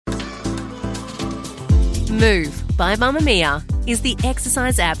Move by Mamamia is the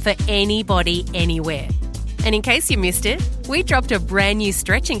exercise app for anybody, anywhere. And in case you missed it, we dropped a brand new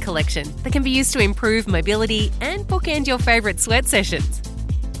stretching collection that can be used to improve mobility and bookend your favourite sweat sessions.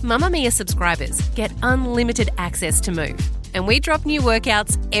 Mamamia subscribers get unlimited access to Move, and we drop new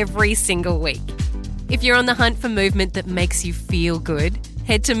workouts every single week. If you're on the hunt for movement that makes you feel good,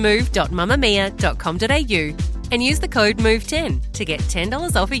 head to move.mamamia.com.au and use the code MOVE10 to get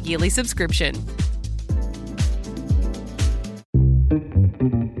 $10 off a yearly subscription.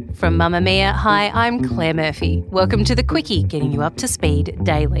 From Mamamia, hi, I'm Claire Murphy. Welcome to The Quickie, getting you up to speed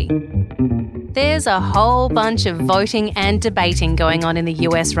daily. There's a whole bunch of voting and debating going on in the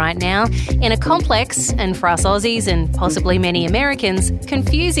US right now in a complex, and for us Aussies and possibly many Americans,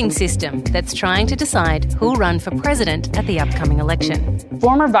 confusing system that's trying to decide who'll run for president at the upcoming election.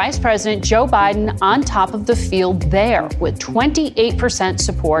 Former Vice President Joe Biden on top of the field there with 28%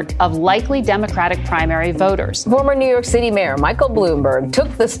 support of likely Democratic primary voters. Former New York City Mayor Michael Bloomberg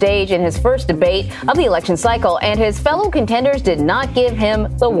took the stage in his first debate of the election cycle, and his fellow contenders did not give him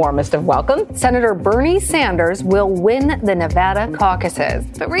the warmest of welcome. Senator Bernie Sanders will win the Nevada caucuses.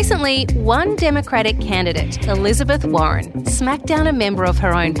 But recently, one Democratic candidate, Elizabeth Warren, smacked down a member of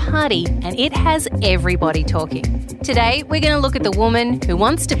her own party, and it has everybody talking. Today, we're going to look at the woman who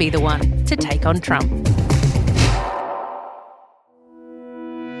wants to be the one to take on Trump.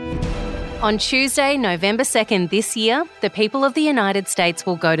 On Tuesday, November 2nd this year, the people of the United States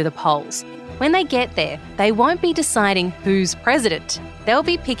will go to the polls. When they get there, they won't be deciding who's president. They'll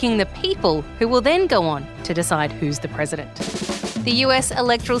be picking the people who will then go on to decide who's the president. The US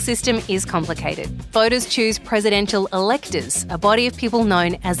electoral system is complicated. Voters choose presidential electors, a body of people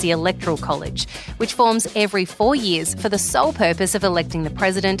known as the Electoral College, which forms every 4 years for the sole purpose of electing the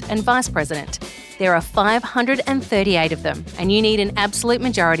president and vice president. There are 538 of them, and you need an absolute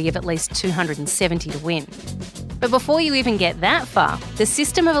majority of at least 270 to win. But before you even get that far, the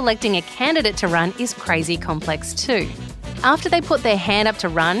system of electing a candidate to run is crazy complex too. After they put their hand up to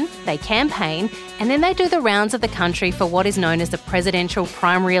run, they campaign, and then they do the rounds of the country for what is known as the presidential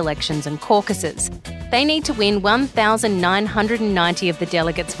primary elections and caucuses. They need to win 1,990 of the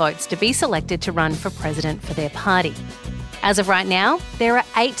delegates' votes to be selected to run for president for their party. As of right now, there are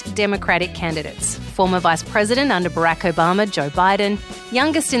 8 Democratic candidates. Former Vice President under Barack Obama, Joe Biden,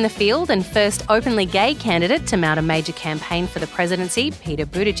 youngest in the field and first openly gay candidate to mount a major campaign for the presidency, Peter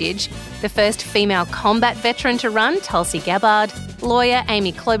Buttigieg, the first female combat veteran to run, Tulsi Gabbard, lawyer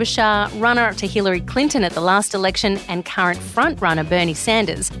Amy Klobuchar, runner-up to Hillary Clinton at the last election and current front-runner Bernie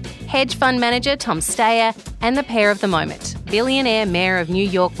Sanders, hedge fund manager Tom Steyer, and the pair of the moment, billionaire Mayor of New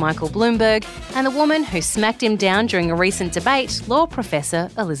York Michael Bloomberg, and the woman who smacked him down during a recent debate, law professor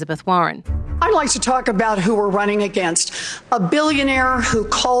Elizabeth Warren. I'd like to talk about who we're running against. A billionaire who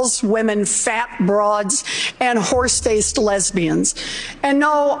calls women fat broads and horse-faced lesbians. And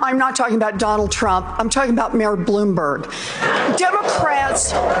no, I'm not talking about Donald Trump. I'm talking about Mayor Bloomberg.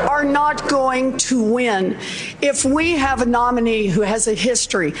 Democrats are not going to win if we have a nominee who has a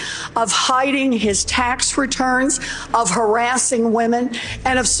history of hiding his tax returns, of harassing women,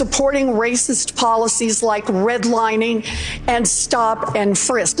 and of supporting racist policies like redlining and stop and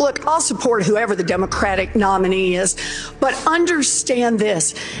frisk. Look, I'll support whoever the Democratic nominee is, but understand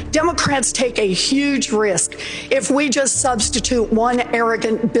this. Democrats take a huge risk if we just substitute one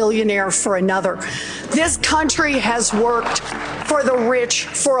arrogant billionaire for another. This country has worked for the rich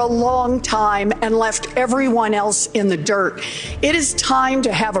for a long time and left everyone else in the dirt. It is time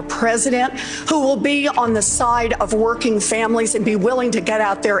to have a president who will be on the side of working families and be willing to get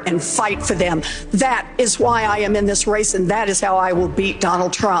out there and fight for them. That is why I am in this race, and that is how I will beat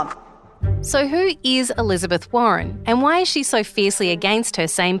Donald Trump. So who is Elizabeth Warren, and why is she so fiercely against her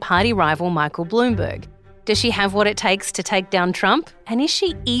same party rival Michael Bloomberg? Does she have what it takes to take down Trump, and is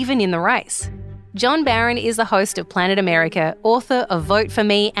she even in the race? John Barron is the host of Planet America, author of Vote for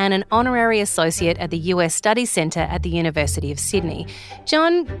Me, and an honorary associate at the US Studies Centre at the University of Sydney.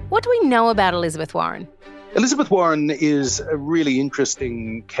 John, what do we know about Elizabeth Warren? Elizabeth Warren is a really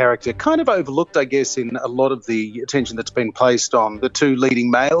interesting character, kind of overlooked, I guess, in a lot of the attention that's been placed on the 2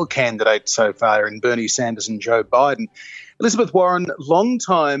 leading male candidates so far in Bernie Sanders and Joe Biden. Elizabeth Warren,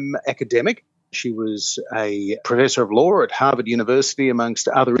 long-time academic. She was a professor of law at Harvard University, amongst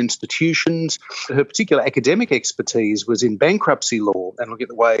other institutions. Her particular academic expertise was in bankruptcy law and looking at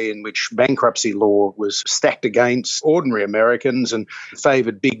the way in which bankruptcy law was stacked against ordinary Americans and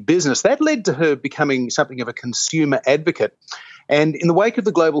favoured big business. That led to her becoming something of a consumer advocate. And in the wake of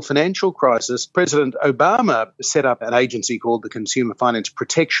the global financial crisis, President Obama set up an agency called the Consumer Finance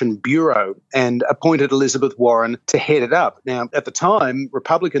Protection Bureau and appointed Elizabeth Warren to head it up. Now, at the time,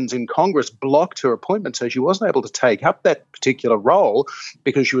 Republicans in Congress blocked her appointment, so she wasn't able to take up that particular role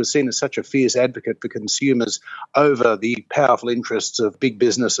because she was seen as such a fierce advocate for consumers over the powerful interests of big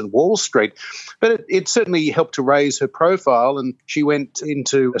business and Wall Street. But it certainly helped to raise her profile, and she went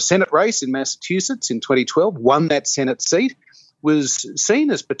into a Senate race in Massachusetts in 2012, won that Senate seat, was seen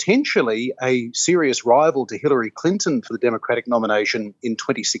as potentially a serious rival to Hillary Clinton for the Democratic nomination in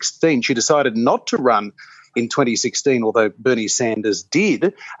 2016. She decided not to run in 2016, although Bernie Sanders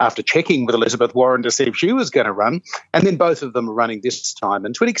did, after checking with Elizabeth Warren to see if she was going to run. And then both of them are running this time.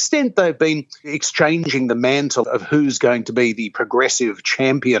 And to an extent, they've been exchanging the mantle of who's going to be the progressive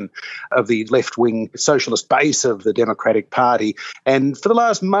champion of the left-wing socialist base of the Democratic Party. And for the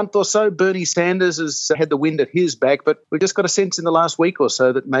last month or so, Bernie Sanders has had the wind at his back, but we've just got a sense in the last week or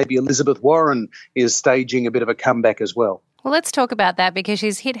so that maybe Elizabeth Warren is staging a bit of a comeback as well. Well, let's talk about that because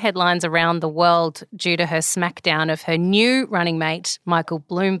she's hit headlines around the world due to her smackdown of her new running mate, Michael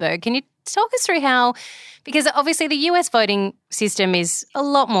Bloomberg. Can you talk us through how, because obviously the US voting system is a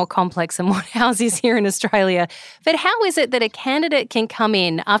lot more complex than what ours is here in Australia, but how is it that a candidate can come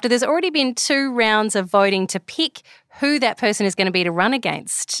in after there's already been 2 rounds of voting to pick who that person is going to be to run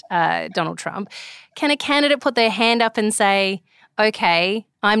against Donald Trump? Can a candidate put their hand up and say, okay,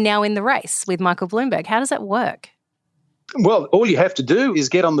 I'm now in the race with Michael Bloomberg? How does that work? Well, all you have to do is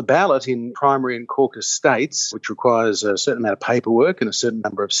get on the ballot in primary and caucus states, which requires a certain amount of paperwork and a certain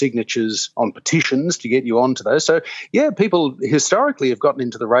number of signatures on petitions to get you onto those. So, yeah, people historically have gotten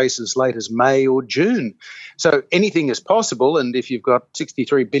into the race as late as May or June. So anything is possible. And if you've got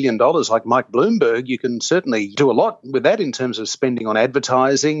 $63 billion like Mike Bloomberg, you can certainly do a lot with that in terms of spending on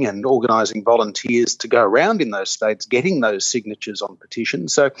advertising and organising volunteers to go around in those states, getting those signatures on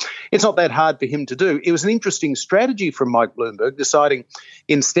petitions. So it's not that hard for him to do. It was an interesting strategy from Mike Bloomberg, deciding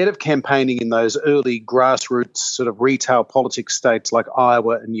instead of campaigning in those early grassroots sort of retail politics states like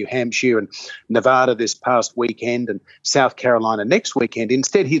Iowa and New Hampshire and Nevada this past weekend and South Carolina next weekend,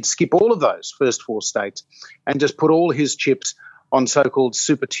 instead he'd skip all of those first 4 states and just put all his chips on so-called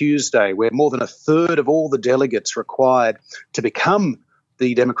Super Tuesday, where more than a third of all the delegates required to become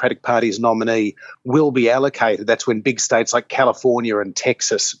the Democratic Party's nominee will be allocated. That's when big states like California and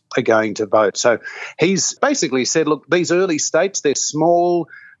Texas are going to vote. So he's basically said, look, these early states, they're small,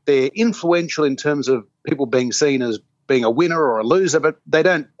 they're influential in terms of people being seen as being a winner or a loser, but they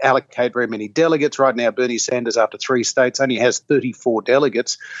don't allocate very many delegates. Right now, Bernie Sanders, after 3 states, only has 34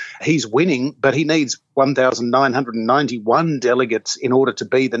 delegates. He's winning, but he needs 1,991 delegates in order to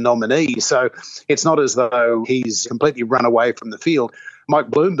be the nominee. So it's not as though he's completely run away from the field. Mike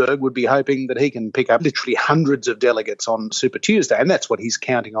Bloomberg would be hoping that he can pick up literally hundreds of delegates on Super Tuesday, and that's what he's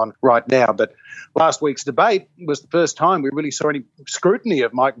counting on right now. But last week's debate was the first time we really saw any scrutiny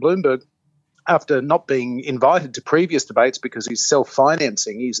of Mike Bloomberg after not being invited to previous debates because he's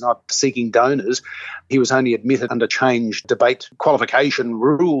self-financing, he's not seeking donors. He was only admitted under changed debate qualification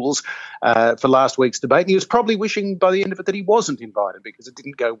rules for last week's debate. And he was probably wishing by the end of it that he wasn't invited because it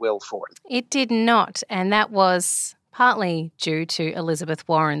didn't go well for him. It did not, and that was partly due to Elizabeth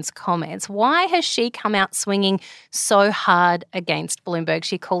Warren's comments. Why has she come out swinging so hard against Bloomberg?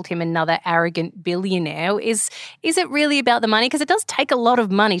 She called him another arrogant billionaire. Is it really about the money? Because it does take a lot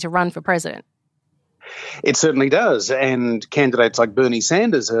of money to run for president. It certainly does. And candidates like Bernie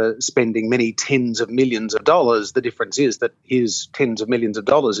Sanders are spending many tens of millions of dollars. The difference is that his tens of millions of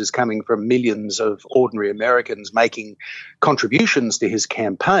dollars is coming from millions of ordinary Americans making contributions to his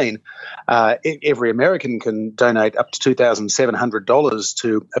campaign. Every American can donate up to $2,700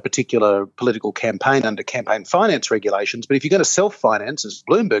 to a particular political campaign under campaign finance regulations. But if you're going to self-finance, as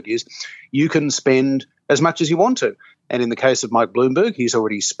Bloomberg is, you can spend as much as you want to. And in the case of Mike Bloomberg, he's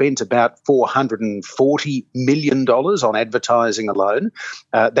already spent about $440 million on advertising alone.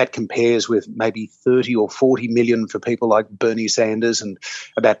 That compares with maybe $30 or $40 million for people like Bernie Sanders and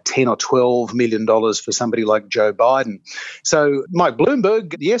about $10 or $12 million for somebody like Joe Biden. So Mike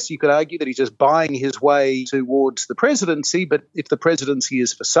Bloomberg, yes, you could argue that he's just buying his way towards the presidency, but if the presidency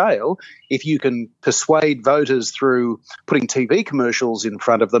is for sale, if you can persuade voters through putting TV commercials in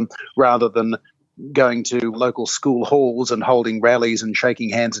front of them rather than going to local school halls and holding rallies and shaking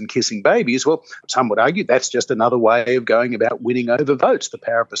hands and kissing babies, well, some would argue that's just another way of going about winning over votes, the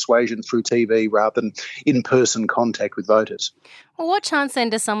power of persuasion through TV rather than in-person contact with voters. Well, what chance then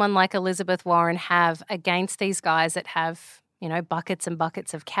does someone like Elizabeth Warren have against these guys that have, buckets and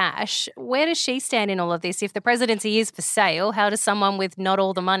buckets of cash? Where does she stand in all of this? If the presidency is for sale, how does someone with not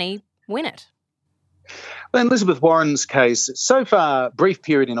all the money win it? Well, in Elizabeth Warren's case, so far, brief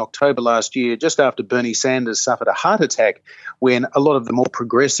period in October last year, just after Bernie Sanders suffered a heart attack, when a lot of the more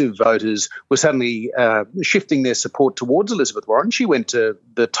progressive voters were suddenly shifting their support towards Elizabeth Warren. She went to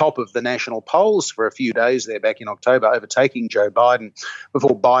the top of the national polls for a few days there back in October, overtaking Joe Biden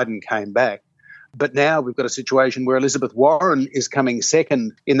before Biden came back. But now we've got a situation where Elizabeth Warren is coming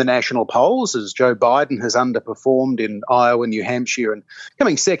second in the national polls as Joe Biden has underperformed in Iowa, New Hampshire, and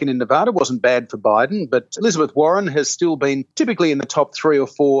coming second in Nevada wasn't bad for Biden. But Elizabeth Warren has still been typically in the top 3 or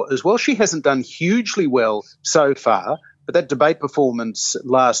 4 as well. She hasn't done hugely well so far. But that debate performance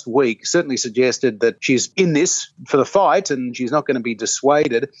last week certainly suggested that she's in this for the fight and she's not going to be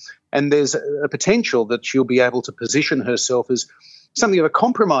dissuaded. And there's a potential that she'll be able to position herself as something of a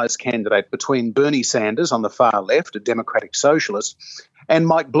compromise candidate between Bernie Sanders on the far left, a Democratic Socialist, and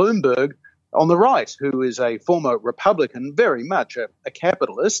Mike Bloomberg on the right, who is a former Republican, very much a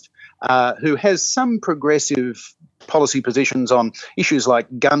capitalist, who has some progressive policy positions on issues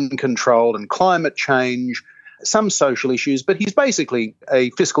like gun control and climate change, some social issues, but he's basically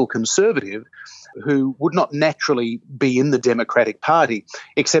a fiscal conservative who would not naturally be in the Democratic Party,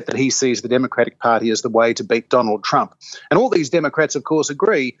 except that he sees the Democratic Party as the way to beat Donald Trump. And all these Democrats, of course,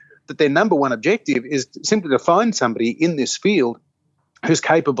 agree that their number one objective is simply to find somebody in this field who's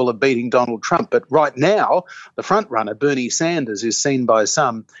capable of beating Donald Trump. But right now, the front runner, Bernie Sanders, is seen by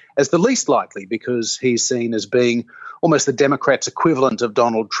some as the least likely because he's seen as being almost the Democrats' equivalent of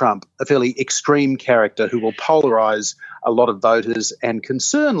Donald Trump, a fairly extreme character who will polarise a lot of voters and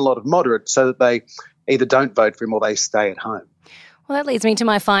concern a lot of moderates so that they either don't vote for him or they stay at home. Well, that leads me to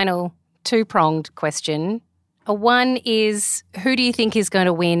my final two-pronged question. One is, who do you think is going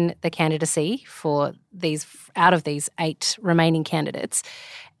to win the candidacy for these out of these 8 remaining candidates?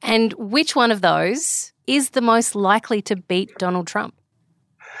 And which one of those is the most likely to beat Donald Trump?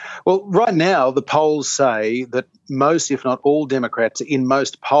 Well, right now, the polls say that most, if not all, Democrats in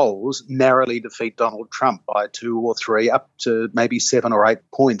most polls narrowly defeat Donald Trump by 2 or 3, up to maybe 7 or 8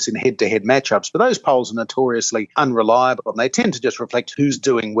 points in head-to-head matchups. But those polls are notoriously unreliable, and they tend to just reflect who's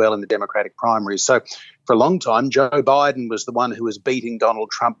doing well in the Democratic primaries. So for a long time, Joe Biden was the one who was beating Donald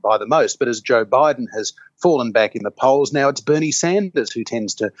Trump by the most. But as Joe Biden has fallen back in the polls, now it's Bernie Sanders who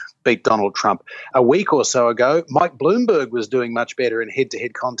tends to beat Donald Trump. A week or so ago, Mike Bloomberg was doing much better in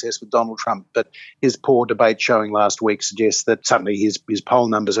head-to-head contests with Donald Trump, but his poor debate showing last week suggests that suddenly his poll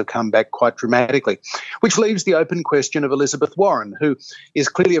numbers have come back quite dramatically, which leaves the open question of Elizabeth Warren, who is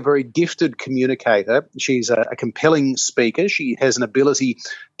clearly a very gifted communicator. She's a compelling speaker. She has an ability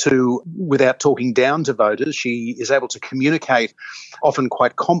to, without talking down to voters, she is able to communicate often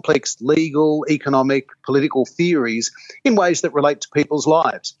quite complex legal, economic, political theories in ways that relate to people's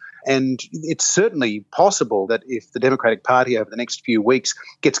lives. And it's certainly possible that if the Democratic Party over the next few weeks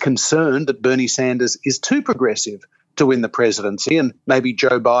gets concerned that Bernie Sanders is too progressive to win the presidency and maybe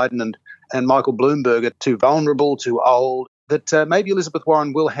Joe Biden and Michael Bloomberg are too vulnerable, too old, that maybe Elizabeth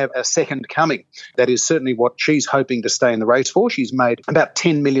Warren will have a second coming. That is certainly what she's hoping to stay in the race for. She's made about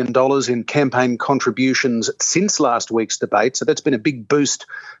 $10 million in campaign contributions since last week's debate, so that's been a big boost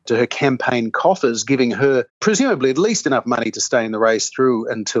to her campaign coffers, giving her presumably at least enough money to stay in the race through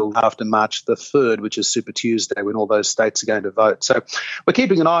until after March the 3rd, which is Super Tuesday, when all those states are going to vote. So we're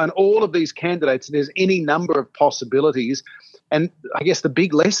keeping an eye on all of these candidates. There's any number of possibilities. And I guess the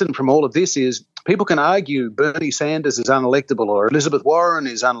big lesson from all of this is people can argue Bernie Sanders is unelectable or Elizabeth Warren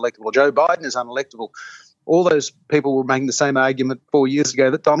is unelectable or Joe Biden is unelectable. All those people were making the same argument 4 years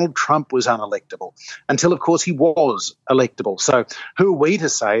ago that Donald Trump was unelectable until, of course, he was electable. So who are we to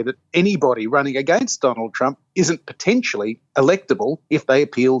say that anybody running against Donald Trump isn't potentially electable if they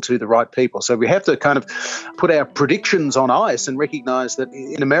appeal to the right people? So we have to kind of put our predictions on ice and recognise that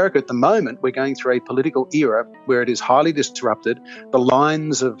in America at the moment we're going through a political era where it is highly disrupted. The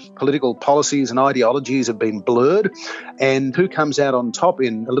lines of political policies and ideologies have been blurred, and who comes out on top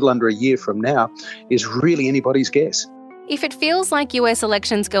in a little under a year from now is really anybody's guess. If it feels like US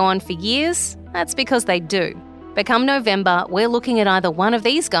elections go on for years, that's because they do. But come November, we're looking at either one of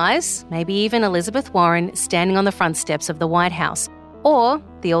these guys, maybe even Elizabeth Warren, standing on the front steps of the White House. Or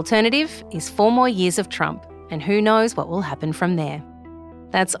the alternative is 4 more years of Trump, and who knows what will happen from there.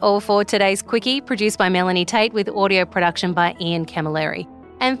 That's all for today's Quickie, produced by Melanie Tate with audio production by Ian Camilleri.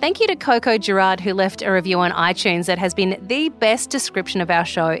 And thank you to Coco Gerard, who left a review on iTunes that has been the best description of our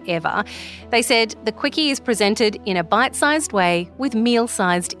show ever. They said, the Quickie is presented in a bite-sized way with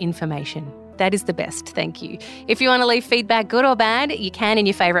meal-sized information. That is the best, thank you. If you want to leave feedback, good or bad, you can in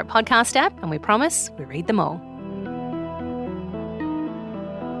your favourite podcast app, and we promise we read them all.